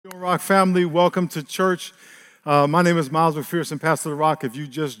Rock family, welcome to church. My name is Miles McPherson, Pastor of the Rock. If you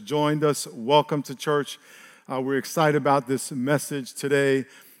just joined us, welcome to church. We're excited about this message today.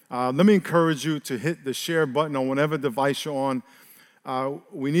 Let me encourage you to hit the share button on whatever device you're on.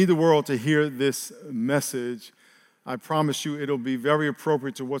 We need the world to hear this message. I promise you it'll be very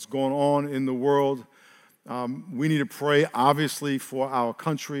appropriate to what's going on in the world. We need to pray, obviously, for our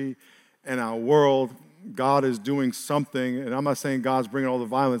country and our world. God is doing something, and I'm not saying God's bringing all the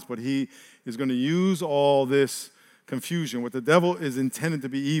violence, but he is going to use all this confusion. What the devil is intended to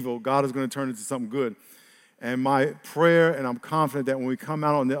be evil, God is going to turn it into something good. And my prayer, and I'm confident that when we come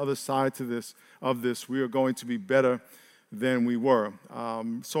out on the other side of this, we are going to be better than we were.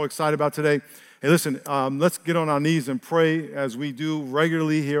 So excited about today. Hey, listen, let's get on our knees and pray as we do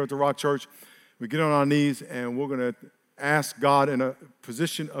regularly here at the Rock Church. We get on our knees, and we're going to ask God in a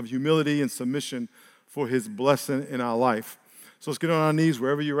position of humility and submission for his blessing in our life. So let's get on our knees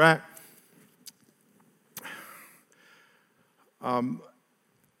wherever you're at.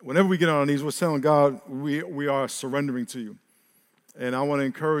 Whenever we get on our knees, we're telling God we are surrendering to you. And I want to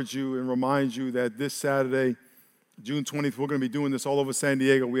encourage you and remind you that this Saturday, June 20th, we're going to be doing this all over San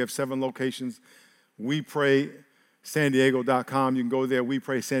Diego. We have 7 locations. WePraySanDiego.com. You can go there, We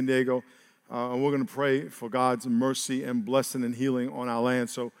Pray San Diego. And we're going to pray for God's mercy and blessing and healing on our land.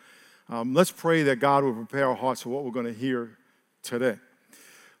 So let's pray that God will prepare our hearts for what we're going to hear today.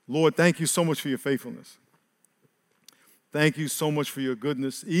 Lord, thank you so much for your faithfulness. Thank you so much for your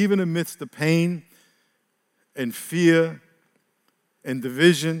goodness. Even amidst the pain and fear and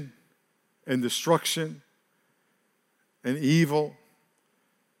division and destruction and evil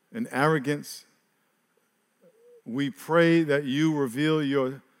and arrogance, we pray that you reveal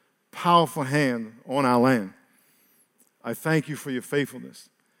your powerful hand on our land. I thank you for your faithfulness.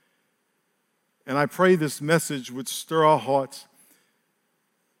 And I pray this message would stir our hearts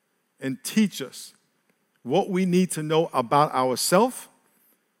and teach us what we need to know about ourselves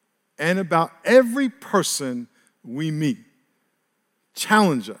and about every person we meet.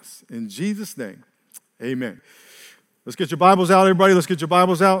 Challenge us. In Jesus' name, amen. Let's get your Bibles out, everybody. Let's get your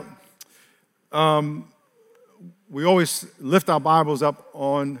Bibles out. We always lift our Bibles up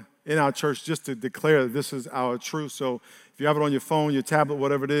in our church just to declare that this is our truth. So if you have it on your phone, your tablet,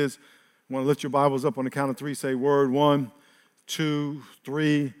 whatever it is, you want to lift your Bibles up on the count of 3, say word. 1, 2,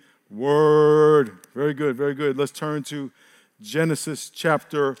 3, word. Very good, very good. Let's turn to Genesis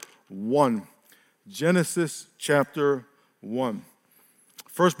chapter 1. Genesis chapter 1.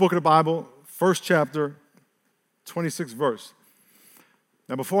 First book of the Bible, first chapter, 26th verse.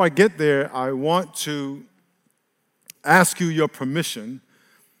 Now before I get there, I want to ask you your permission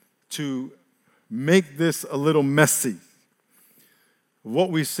to make this a little messy.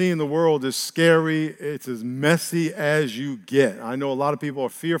 What we see in the world is scary. It's as messy as you get. I know a lot of people are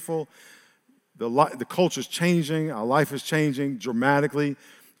fearful. The culture's changing. Our life is changing dramatically,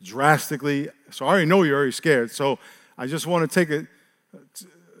 drastically. So I already know you're already scared. So I just want to take it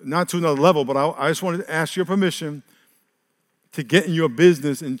not to another level, but I just wanted to ask your permission to get in your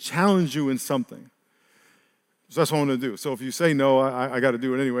business and challenge you in something. So that's what I want to do. So if you say no, I got to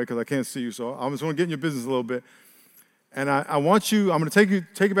do it anyway because I can't see you. So I'm just going to get in your business a little bit. And I want you, I'm going to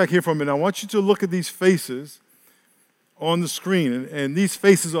take it back here for a minute. I want you to look at these faces on the screen. And these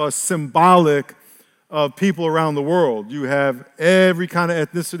faces are symbolic of people around the world. You have every kind of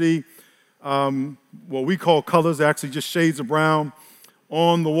ethnicity, what we call colors, actually just shades of brown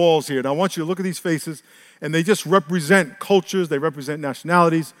on the walls here. And I want you to look at these faces, and they just represent cultures. They represent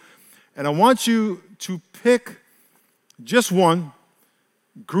nationalities. And I want you to pick just one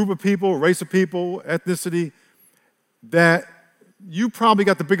group of people, race of people, ethnicity, that you probably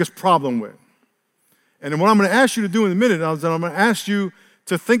got the biggest problem with. And then what I'm going to ask you to do in a minute is that I'm going to ask you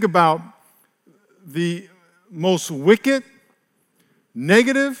to think about the most wicked,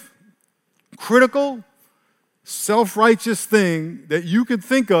 negative, critical, self-righteous thing that you could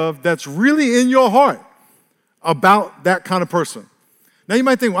think of that's really in your heart about that kind of person. Now you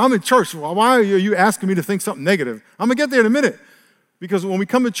might think, well, I'm in church. Well, why are you asking me to think something negative? I'm going to get there in a minute. Because when we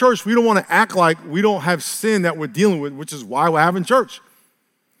come to church, we don't want to act like we don't have sin that we're dealing with, which is why we're having church.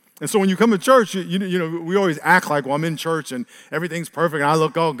 And so when you come to church, you know, we always act like, well, I'm in church and everything's perfect and I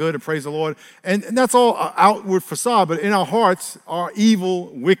look all good and praise the Lord. And that's all outward facade, but in our hearts are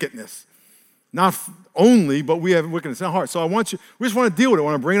evil wickedness. Not only, but we have wickedness in our hearts. So we just want to deal with it. I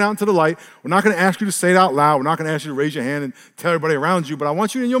want to bring it out into the light. We're not going to ask you to say it out loud. We're not going to ask you to raise your hand and tell everybody around you, but I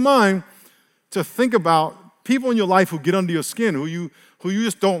want you in your mind to think about people in your life who get under your skin, who you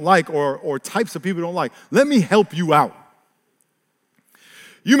just don't like, or types of people you don't like. Let me help you out.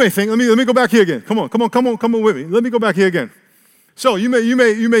 You may think, let me go back here again. Come on with me. Let me go back here again. So you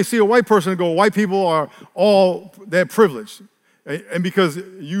may see a white person and go, white people are all, they're privileged. And because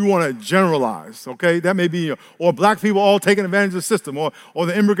you want to generalize, okay? That may be, or black people all taking advantage of the system, or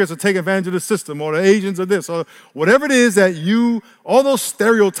the immigrants are taking advantage of the system, or the Asians are this, or whatever it is that you, all those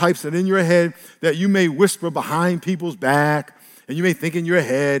stereotypes that in your head that you may whisper behind people's back, and you may think in your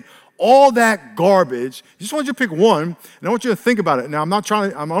head, all that garbage, I just want you to pick one, and I want you to think about it. Now, I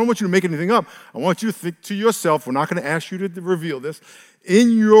don't want you to make anything up. I want you to think to yourself, we're not going to ask you to reveal this,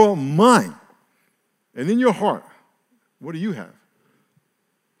 in your mind and in your heart, what do you have?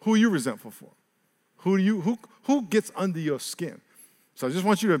 Who are you resentful for? Who gets under your skin? So I just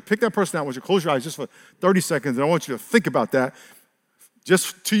want you to pick that person out. I want you to close your eyes just for 30 seconds, and I want you to think about that,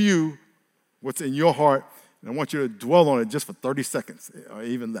 just to you, what's in your heart, and I want you to dwell on it just for 30 seconds, or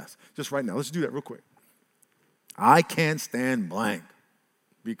even less. Just right now. Let's do that real quick. I can't stand blank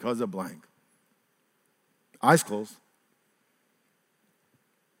because of blank. Eyes closed.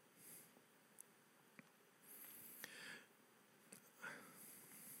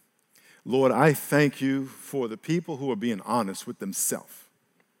 Lord, I thank you for the people who are being honest with themselves.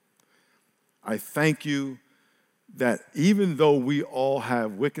 I thank you that even though we all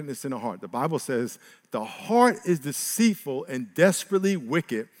have wickedness in the heart, the Bible says the heart is deceitful and desperately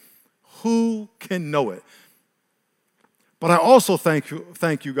wicked. Who can know it? But I also thank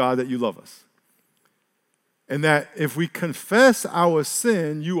you, God, that you love us. And that if we confess our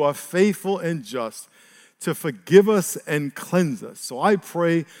sin, you are faithful and just to forgive us and cleanse us. So I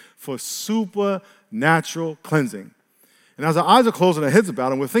pray for supernatural cleansing. And as our eyes are closed and our heads are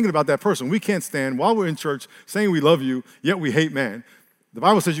bowed and we're thinking about that person, we can't stand while we're in church saying we love you, yet we hate man. The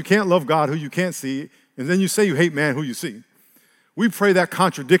Bible says you can't love God who you can't see, and then you say you hate man who you see. We pray that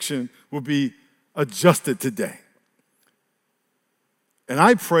contradiction will be adjusted today. And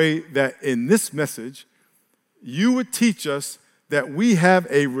I pray that in this message, you would teach us that we have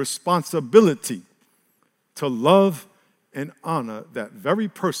a responsibility to love and honor that very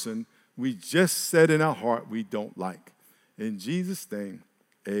person we just said in our heart we don't like. In Jesus' name,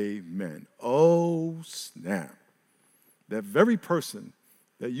 amen. Oh, snap. That very person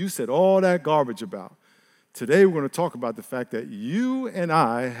that you said all that garbage about, today we're going to talk about the fact that you and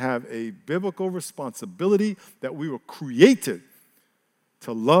I have a biblical responsibility that we were created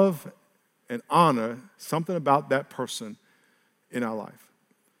to love and honor something about that person in our life.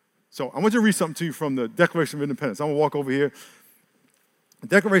 So I want you to read something to you from the Declaration of Independence. I'm going to walk over here. The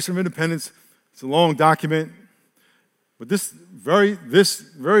Declaration of Independence, it's a long document, but this very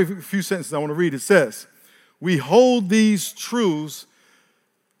few sentences I want to read, it says, we hold these truths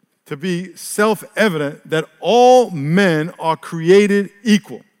to be self-evident that all men are created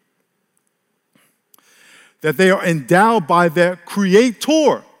equal, that they are endowed by their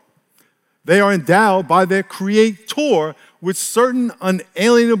Creator. They are endowed by their Creator with certain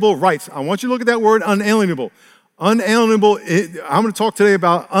unalienable rights. I want you to look at that word, unalienable. Unalienable, I'm going to talk today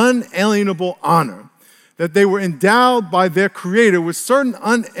about unalienable honor. That they were endowed by their Creator with certain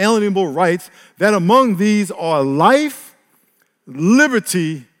unalienable rights, that among these are life,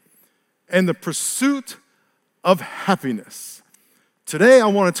 liberty, and the pursuit of happiness. Today I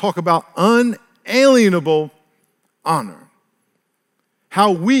want to talk about unalienable honor.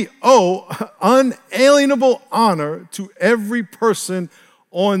 How we owe unalienable honor to every person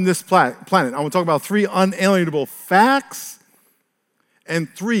on this planet. I want to talk about 3 unalienable facts and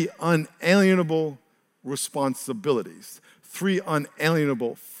 3 unalienable responsibilities. 3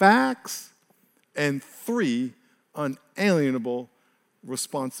 unalienable facts and 3 unalienable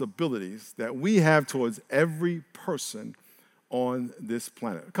responsibilities that we have towards every person on this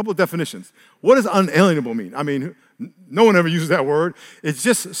planet. A couple of definitions. What does unalienable mean? I mean, no one ever uses that word. It's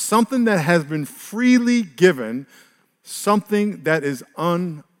just something that has been freely given, something that is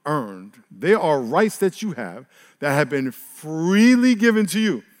unearned. There are rights that you have that have been freely given to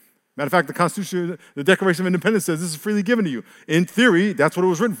you. Matter of fact, the Constitution, the Declaration of Independence says this is freely given to you. In theory, that's what it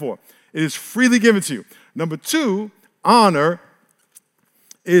was written for. It is freely given to you. Number 2, honor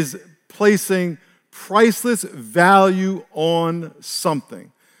is placing priceless value on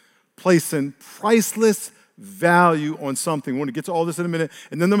something. Placing priceless value on something. We're going to get to all this in a minute.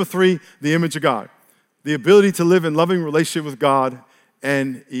 And then number 3, the image of God. The ability to live in loving relationship with God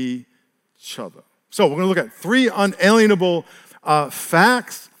and each other. So we're going to look at 3 unalienable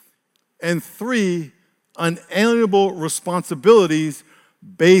facts and 3 unalienable responsibilities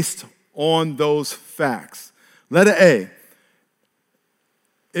based on those facts. Letter A.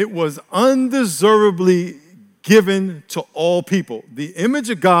 It was undeservedly given to all people. The image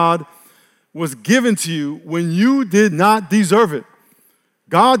of God was given to you when you did not deserve it.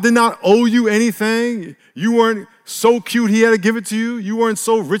 God did not owe you anything. You weren't so cute he had to give it to you. You weren't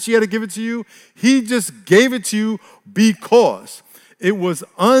so rich he had to give it to you. He just gave it to you because it was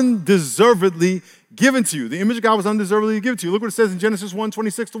undeservedly given to you. The image of God was undeservedly given to you. Look what it says in Genesis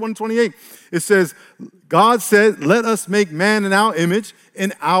 1:26 to 1:28. It says, God said, let us make man in our image,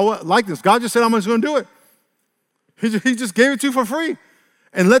 in our likeness. God just said, I'm just going to do it. He just gave it to you for free.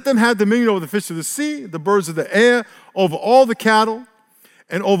 And let them have dominion over the fish of the sea, the birds of the air, over all the cattle,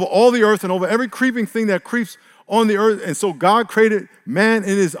 and over all the earth, and over every creeping thing that creeps on the earth. And so God created man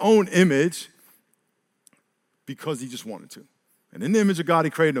in his own image because he just wanted to. And in the image of God,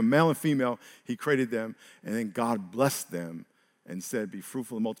 he created them, male and female. He created them, and then God blessed them and said, be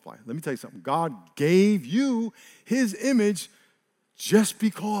fruitful and multiply. Let me tell you something. God gave you his image just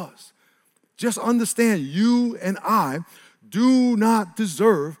because. Just understand, you and I do not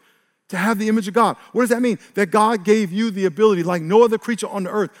deserve to have the image of God. What does that mean? That God gave you the ability, like no other creature on the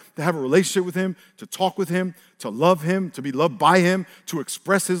earth, to have a relationship with him, to talk with him, to love him, to be loved by him, to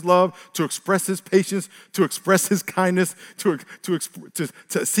express his love, to express his patience, to express his kindness, to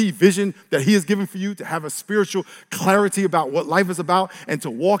see vision that he has given for you, to have a spiritual clarity about what life is about, and to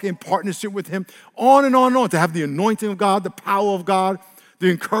walk in partnership with him, on and on and on, to have the anointing of God, the power of God, the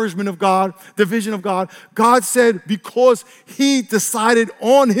encouragement of God, the vision of God. God said because he decided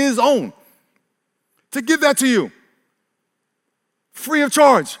on his own to give that to you free of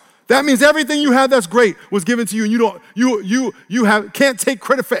charge. That means everything you have that's great was given to you, and you can't take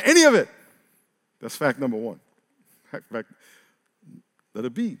credit for any of it. That's fact number one. Fact, let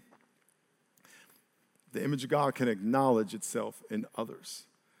it be. The image of God can acknowledge itself in others.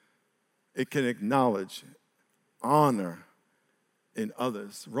 It can acknowledge honor in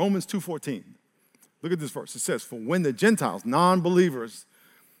others. Romans 2:14. Look at this verse. It says, for when the Gentiles, non-believers,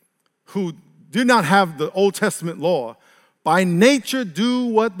 who did not have the Old Testament law, by nature do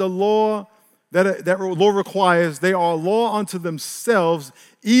what the law that law requires, they are a law unto themselves,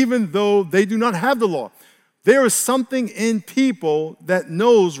 even though they do not have the law. There is something in people that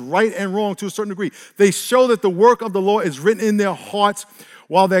knows right and wrong to a certain degree. They show that the work of the law is written in their hearts,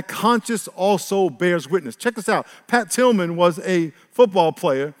 while their conscience also bears witness. Check this out. Pat Tillman was a football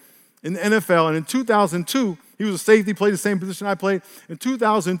player in the NFL, and in 2002, he was a safety, played the same position I played. In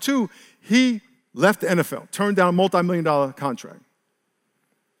 2002, he left the NFL, turned down a multi-million-dollar contract,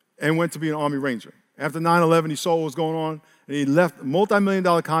 and went to be an Army Ranger. After 9/11, he saw what was going on, and he left a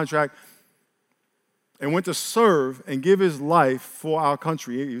multi-million-dollar contract and went to serve and give his life for our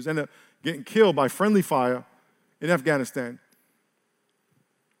country. He was ended up getting killed by friendly fire in Afghanistan.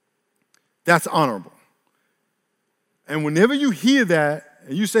 That's honorable. And whenever you hear that,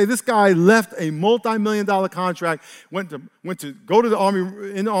 and you say, this guy left a multi-million-dollar contract, went to go to the army,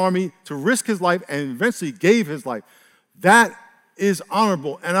 in the army, to risk his life, and eventually gave his life, that is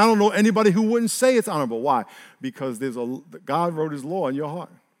honorable. And I don't know anybody who wouldn't say it's honorable. Why? Because God wrote his law in your heart.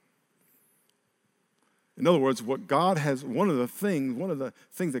 In other words, what God has, one of the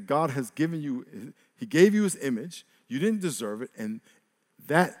things that God has given you, he gave you his image. You didn't deserve it, and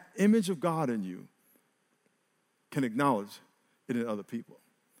that image of God in you can acknowledge it in other people.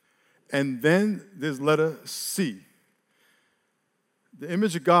 And then there's letter C. The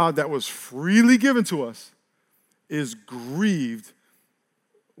image of God that was freely given to us is grieved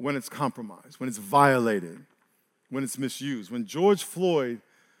when it's compromised, when it's violated, when it's misused. When George Floyd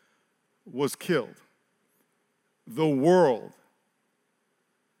was killed, the world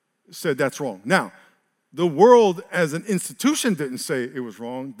said that's wrong. Now, the world as an institution didn't say it was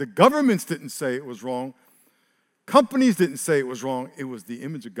wrong. The governments didn't say it was wrong. Companies didn't say it was wrong. It was the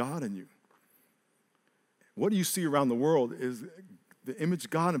image of God in you. What do you see around the world is the image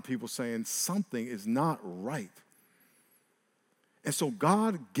of God in people saying something is not right. And so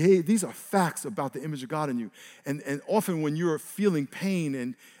God gave, these are facts about the image of God in you. And often when you're feeling pain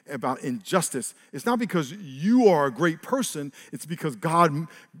and about injustice, it's not because you are a great person, it's because God,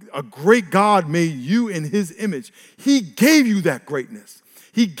 a great God made you in his image. He gave you that greatness.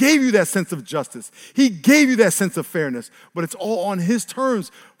 He gave you that sense of justice. He gave you that sense of fairness, but it's all on his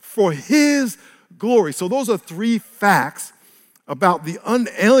terms for his glory. So those are three facts about the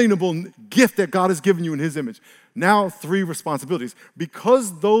unalienable gift that God has given you in his image. Now, three responsibilities.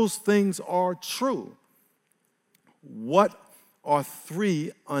 Because those things are true, what are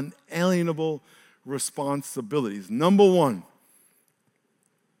three unalienable responsibilities? Number one,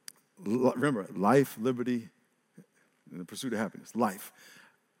 remember, life, liberty, and the pursuit of happiness. Life.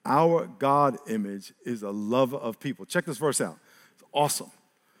 Our God image is a lover of people. Check this verse out. It's awesome.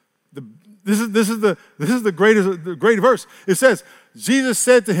 This is the great verse. It says, Jesus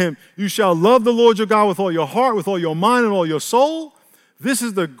said to him, you shall love the Lord your God with all your heart, with all your mind, and all your soul. This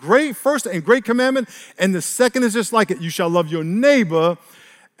is the first and great commandment, and the second is just like it. You shall love your neighbor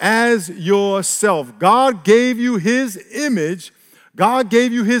as yourself. God gave you his image. God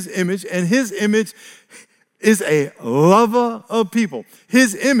gave you his image, and his image is a lover of people.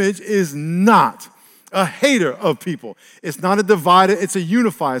 His image is not a hater of people. It's not a divider, it's a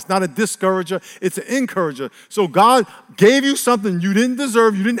unifier. It's not a discourager, it's an encourager. So God gave you something you didn't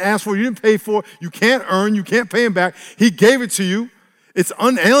deserve, you didn't ask for, you didn't pay for, you can't earn, you can't pay him back. He gave it to you. It's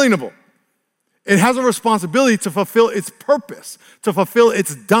unalienable. It has a responsibility to fulfill its purpose, to fulfill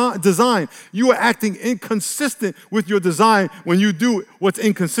its design. You are acting inconsistent with your design when you do what's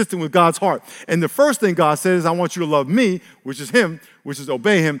inconsistent with God's heart. And the first thing God says is, I want you to love me, which is him, which is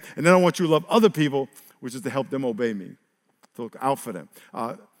obey him. And then I want you to love other people, which is to help them obey me, to look out for them.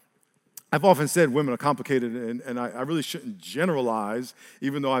 I've often said women are complicated, and I really shouldn't generalize,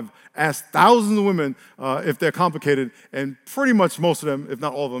 even though I've asked thousands of women if they're complicated, and pretty much most of them, if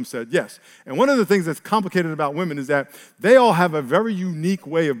not all of them, said yes. And one of the things that's complicated about women is that they all have a very unique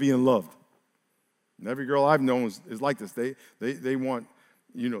way of being loved. And every girl I've known is like this. They want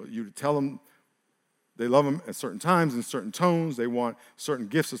you to tell them they love them at certain times, in certain tones. They want certain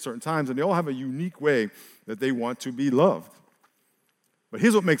gifts at certain times, and they all have a unique way that they want to be loved. But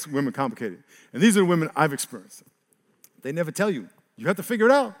here's what makes women complicated. And these are the women I've experienced. They never tell you. You have to figure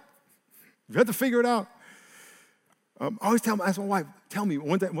it out. You have to figure it out. I always ask my wife, tell me.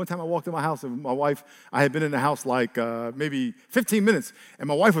 One time I walked in my house, and my wife, I had been in the house like maybe 15 minutes, and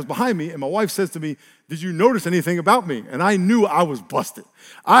my wife was behind me, and my wife says to me, did you notice anything about me? And I knew I was busted.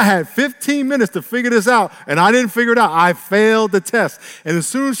 I had 15 minutes to figure this out, and I didn't figure it out. I failed the test. And as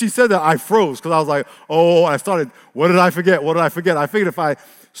soon as she said that, I froze, because I was like, I started, what did I forget? What did I forget? I figured if I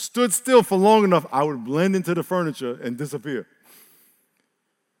stood still for long enough, I would blend into the furniture and disappear.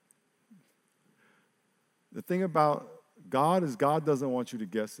 The thing about God is God doesn't want you to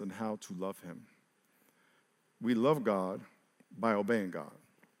guess on how to love him. We love God by obeying God.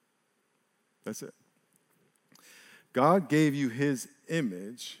 That's it. God gave you his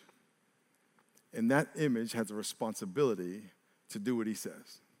image, and that image has a responsibility to do what he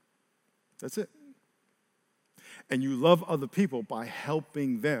says. That's it. And you love other people by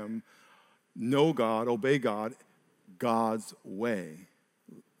helping them know God, obey God, God's way,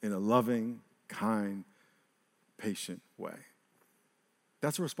 in a loving, kind, patient way.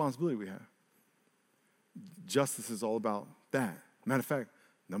 That's a responsibility we have. Justice is all about that. Matter of fact,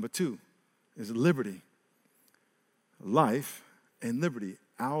 number 2 is liberty. Life and liberty.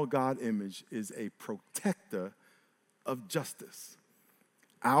 Our God image is a protector of justice.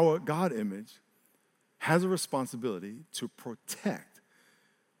 Our God image has a responsibility to protect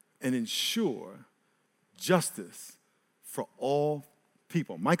and ensure justice for all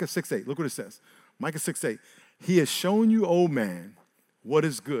people. Micah 6:8, look what it says. Micah 6:8, he has shown you, O man, what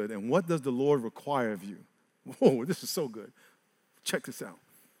is good, and what does the Lord require of you? Whoa, this is so good. Check this out.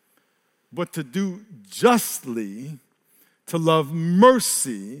 But to do justly, to love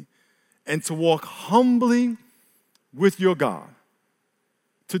mercy, and to walk humbly with your God.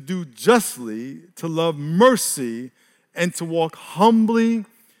 To do justly, to love mercy, and to walk humbly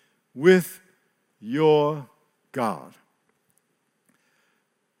with your God.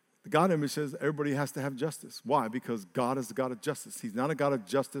 The God image says everybody has to have justice. Why? Because God is the God of justice. He's not a God of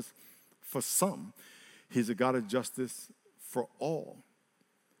justice for some. He's a God of justice for all.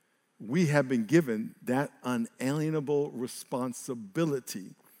 We have been given that unalienable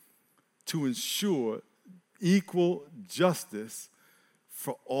responsibility to ensure equal justice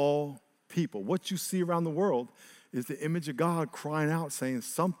for all people. What you see around the world is the image of God crying out, saying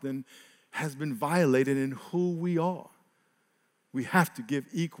something has been violated in who we are. We have to give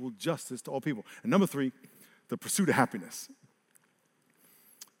equal justice to all people. And number 3, the pursuit of happiness.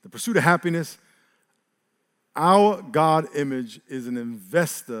 The pursuit of happiness, our God image is an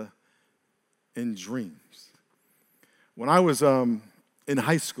investor in dreams. When I was in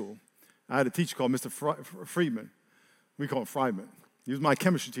high school, I had a teacher called Mr. Friedman. We call him Friedman. He was my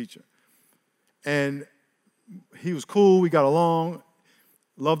chemistry teacher. And he was cool. We got along.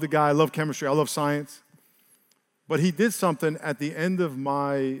 Loved the guy. Loved chemistry. I love science. But he did something at the end of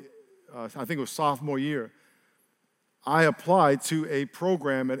my, I think it was sophomore year. I applied to a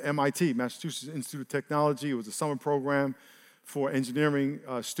program at MIT, Massachusetts Institute of Technology. It was a summer program for engineering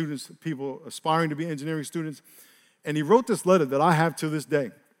students, people aspiring to be engineering students. And he wrote this letter that I have to this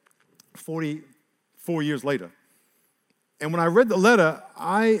day, 44 years later. And when I read the letter,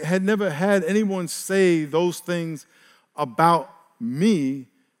 I had never had anyone say those things about me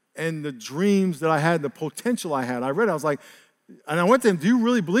and the dreams that I had, the potential I had. I read it, I was like, And I went to him, do you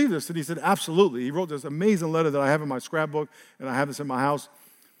really believe this? And he said, absolutely. He wrote this amazing letter that I have in my scrapbook, and I have this in my house.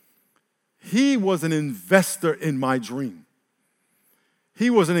 He was an investor in my dream. He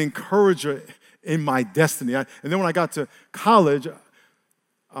was an encourager in my destiny. And then when I got to college,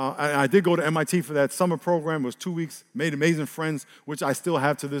 I did go to MIT for that summer program. It was 2 weeks, made amazing friends, which I still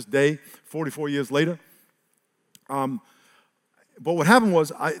have to this day, 44 years later. But what happened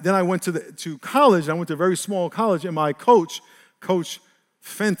was, then I went to college. I went to a very small college, and my coach, Coach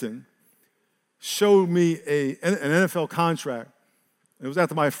Fenton, showed me an NFL contract. It was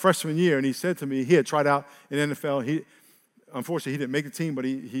after my freshman year, and he said to me, he had tried out in NFL. Unfortunately, he didn't make the team, but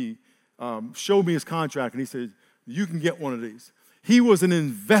he showed me his contract, and he said, you can get one of these. He was an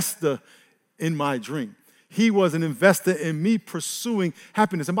investor in my dream. He was an investor in me pursuing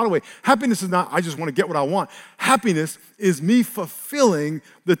happiness. And by the way, happiness is not, I just want to get what I want. Happiness is me fulfilling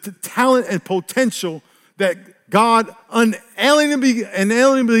the talent and potential that God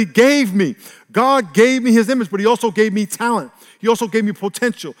unalienably gave me. God gave me his image, but he also gave me talent. He also gave me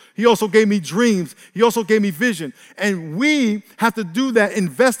potential. He also gave me dreams. He also gave me vision. And we have to do that,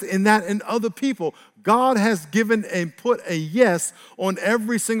 invest in that in other people. God has given and put a yes on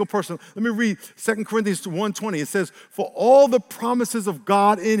every single person. Let me read 2 Corinthians 1:20. It says, for all the promises of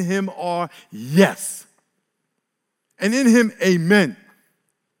God in him are yes. And in him, amen.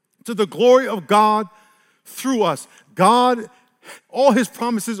 To the glory of God through us. God, all his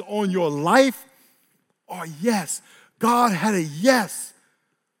promises on your life are yes. God had a yes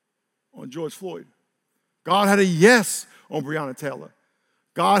on George Floyd. God had a yes on Breonna Taylor.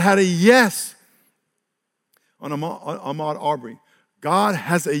 God had a yes on Ahmaud Arbery. God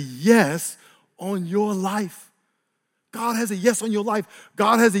has a yes on your life. God has a yes on your life.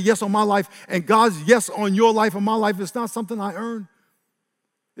 God has a yes on my life. And God's yes on your life and my life is not something I earn.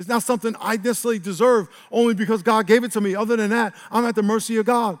 It's not something I necessarily deserve only because God gave it to me. Other than that, I'm at the mercy of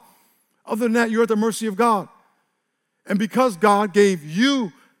God. Other than that, you're at the mercy of God. And because God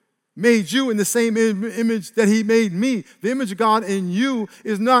made you in the same image that he made me, the image of God in you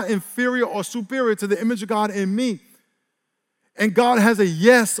is not inferior or superior to the image of God in me. And God has a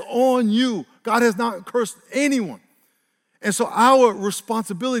yes on you. God has not cursed anyone. And so our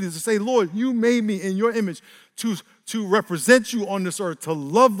responsibility is to say, Lord, you made me in your image to represent you on this earth, to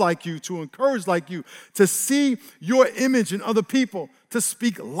love like you, to encourage like you, to see your image in other people, to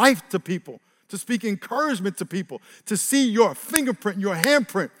speak life to people, to speak encouragement to people, to see your fingerprint, your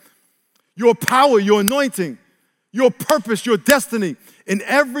handprint, your power, your anointing, your purpose, your destiny in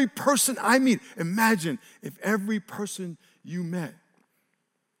every person I meet. Imagine if every person you met,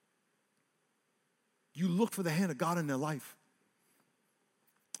 you look for the hand of God in their life.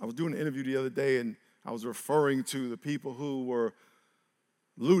 I was doing an interview the other day, and I was referring to the people who were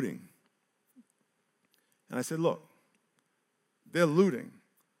looting. And I said, look, they're looting,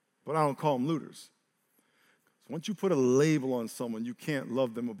 but I don't call them looters. So once you put a label on someone, you can't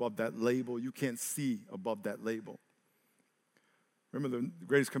love them above that label. You can't see above that label. Remember the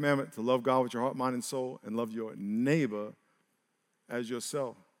greatest commandment, to love God with your heart, mind, and soul, and love your neighbor as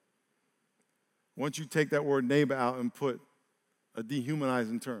yourself. Once you take that word neighbor out and put a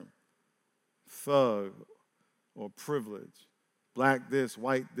dehumanizing term, thug or privilege, black this,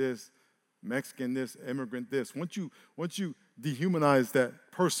 white this, Mexican this, immigrant this. Once you dehumanize that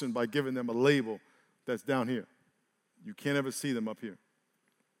person by giving them a label that's down here, you can't ever see them up here.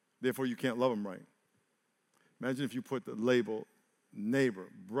 Therefore, you can't love them right. Imagine if you put the label neighbor,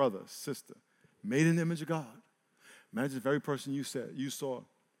 brother, sister, made in the image of God. Imagine if every person you saw,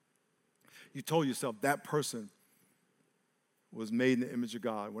 you told yourself that person was made in the image of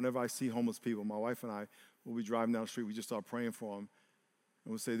God. Whenever I see homeless people, my wife and I will be driving down the street, we just start praying for them.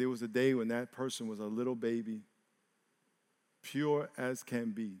 And we'll say, there was a day when that person was a little baby, pure as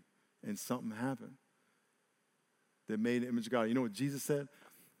can be, and something happened that made in the image of God. You know what Jesus said?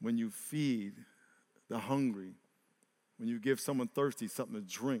 When you feed the hungry, when you give someone thirsty something to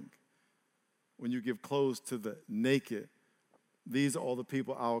drink, when you give clothes to the naked, these are all the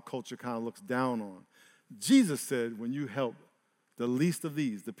people our culture kind of looks down on. Jesus said, when you help the least of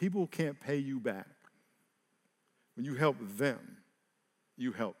these, the people who can't pay you back, when you help them,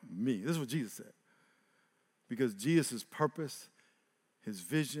 you help me. This is what Jesus said. Because Jesus' purpose, his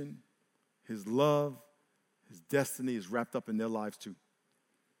vision, his love, his destiny is wrapped up in their lives too.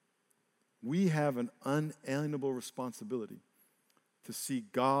 We have an unalienable responsibility to see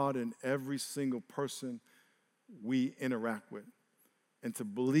God in every single person we interact with and to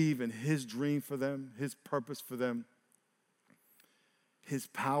believe in his dream for them, his purpose for them, his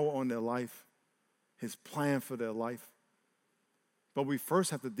power on their life, his plan for their life. But we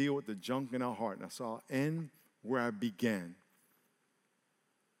first have to deal with the junk in our heart. And so I'll end where I began.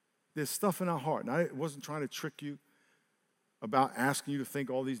 There's stuff in our heart. And I wasn't trying to trick you about asking you to think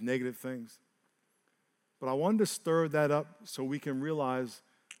all these negative things. But I wanted to stir that up so we can realize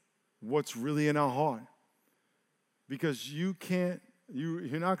what's really in our heart. Because you're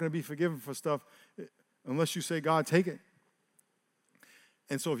not going to be forgiven for stuff unless you say, God, take it.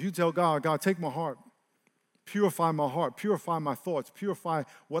 And so if you tell God, God, take my heart, purify my thoughts, purify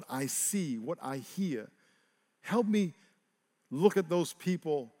what I see, what I hear. Help me look at those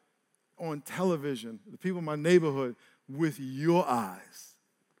people on television, the people in my neighborhood, with your eyes.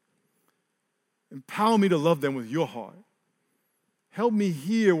 Empower me to love them with your heart. Help me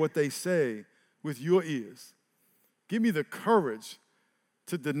hear what they say with your ears. Give me the courage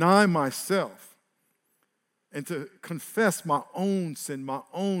to deny myself and to confess my own sin, my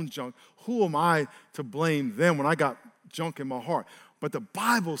own junk. Who am I to blame them when I got junk in my heart? But the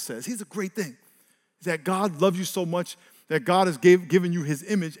Bible says, here's a great thing, that God loves you so much that God has given you his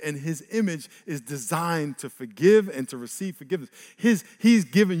image, and his image is designed to forgive and to receive forgiveness. He's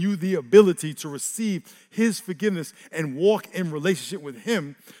given you the ability to receive his forgiveness and walk in relationship with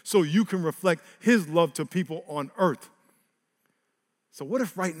him so you can reflect his love to people on earth. So what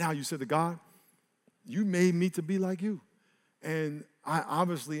if right now you said to God, you made me to be like you, and I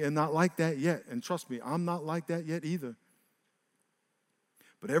obviously am not like that yet, and trust me, I'm not like that yet either.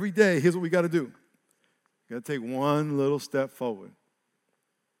 But every day, here's what we got to do. You got to take one little step forward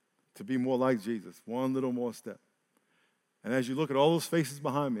to be more like Jesus. One little more step. And as you look at all those faces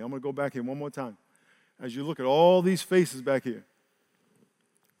behind me, I'm going to go back here one more time. As you look at all these faces back here,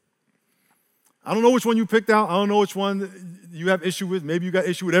 I don't know which one you picked out. I don't know which one you have issue with. Maybe you got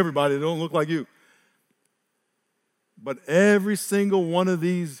issue with everybody that don't look like you. But every single one of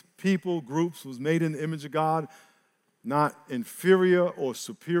these people, groups, was made in the image of God, not inferior or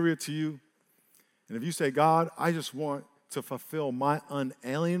superior to you. And if you say, God, I just want to fulfill my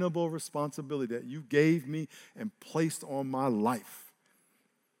unalienable responsibility that you gave me and placed on my life.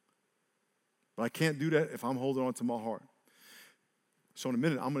 But I can't do that if I'm holding on to my heart. So in a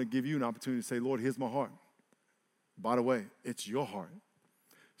minute, I'm going to give you an opportunity to say, Lord, here's my heart. By the way, it's your heart.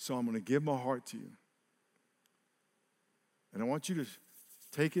 So I'm going to give my heart to you. And I want you to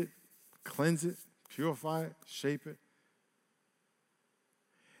take it, cleanse it, purify it, shape it,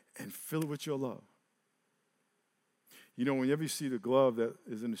 and fill it with your love. You know, whenever you see the glove that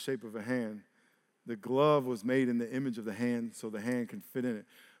is in the shape of a hand, the glove was made in the image of the hand so the hand can fit in it.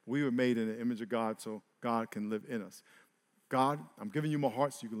 We were made in the image of God so God can live in us. God, I'm giving you my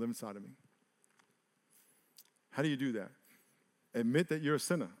heart so you can live inside of me. How do you do that? Admit that you're a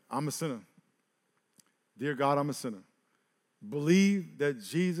sinner. I'm a sinner. Dear God, I'm a sinner. Believe that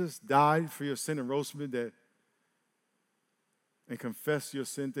Jesus died for your sin and rose from the dead. And confess your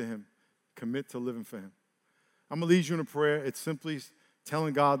sin to him. Commit to living for him. I'm going to lead you in a prayer. It's simply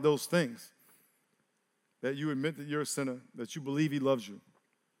telling God those things. That you admit that you're a sinner, that you believe he loves you,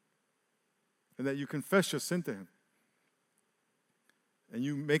 and that you confess your sin to him. And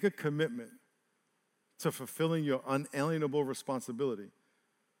you make a commitment to fulfilling your unalienable responsibility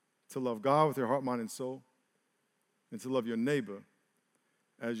to love God with your heart, mind, and soul, and to love your neighbor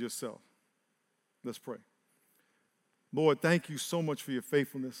as yourself. Let's pray. Lord, thank you so much for your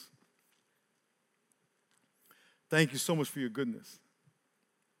faithfulness. Thank you so much for your goodness.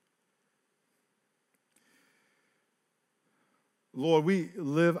 Lord, we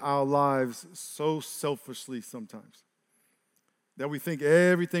live our lives so selfishly sometimes that we think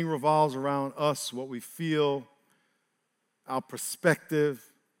everything revolves around us, what we feel, our perspective,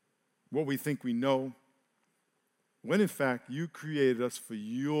 what we think we know, when in fact you created us for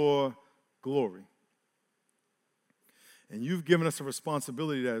your glory. And you've given us a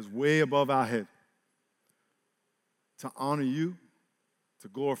responsibility that is way above our head. To honor you, to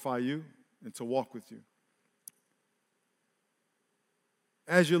glorify you, and to walk with you.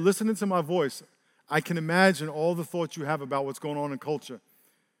 As you're listening to my voice, I can imagine all the thoughts you have about what's going on in culture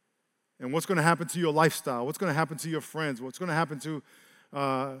and what's going to happen to your lifestyle, what's going to happen to your friends, what's going to happen to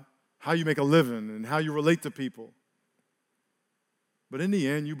how you make a living and how you relate to people. But in the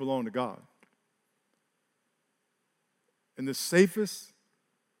end, you belong to God. And the safest,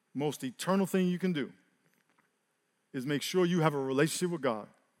 most eternal thing you can do is make sure you have a relationship with God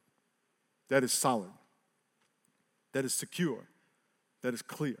that is solid, that is secure, that is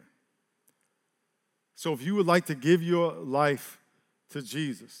clear. So if you would like to give your life to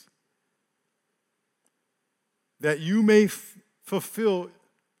Jesus, that you may fulfill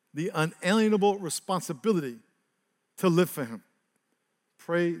the unalienable responsibility to live for him,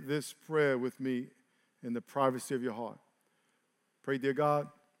 pray this prayer with me in the privacy of your heart. Pray, dear God,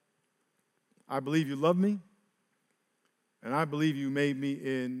 I believe you love me. and I believe you made me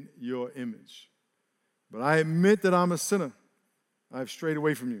in your image. But I admit that I'm a sinner. I've strayed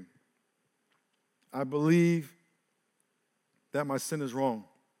away from you. I believe that my sin is wrong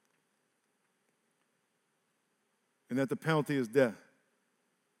and that the penalty is death.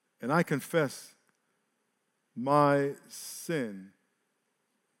 And I confess my sin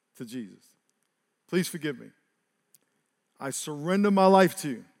to Jesus. Please forgive me. I surrender my life to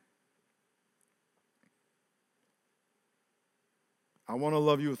you. I want to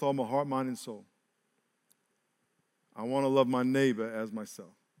love you with all my heart, mind, and soul. I want to love my neighbor as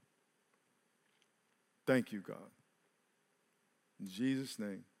myself. Thank you, God. In Jesus'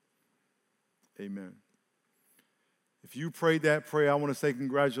 name, amen. If you prayed that prayer, I want to say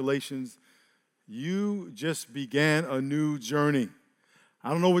congratulations. You just began a new journey.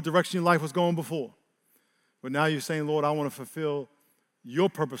 I don't know what direction your life was going before, but now you're saying, Lord, I want to fulfill your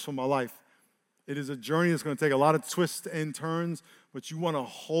purpose for my life. It is a journey that's going to take a lot of twists and turns, but you want to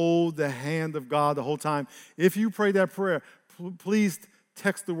hold the hand of God the whole time. If you prayed that prayer, please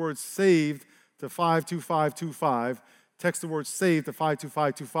text the word SAVED to 52525. Text the word SAVED to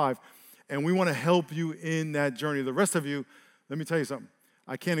 52525. And we want to help you in that journey. The rest of you, let me tell you something.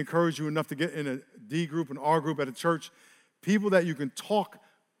 I can't encourage you enough to get in a D group, an R group at a church. People that you can talk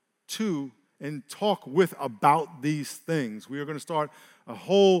to and talk with about these things. We are going to start a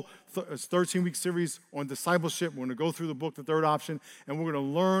whole 13-week series on discipleship. We're going to go through the book, The Third Option, and we're going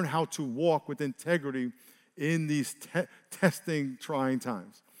to learn how to walk with integrity in these testing, trying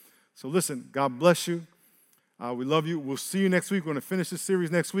times. So listen, God bless you. We love you. We'll see you next week. We're going to finish this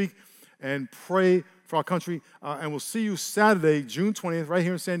series next week and pray for our country. And we'll see you Saturday, June 20th, right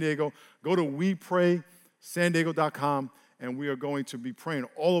here in San Diego. Go to wepraysandiego.com, and we are going to be praying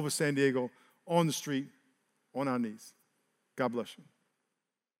all over San Diego, on the street, on our knees. God bless you.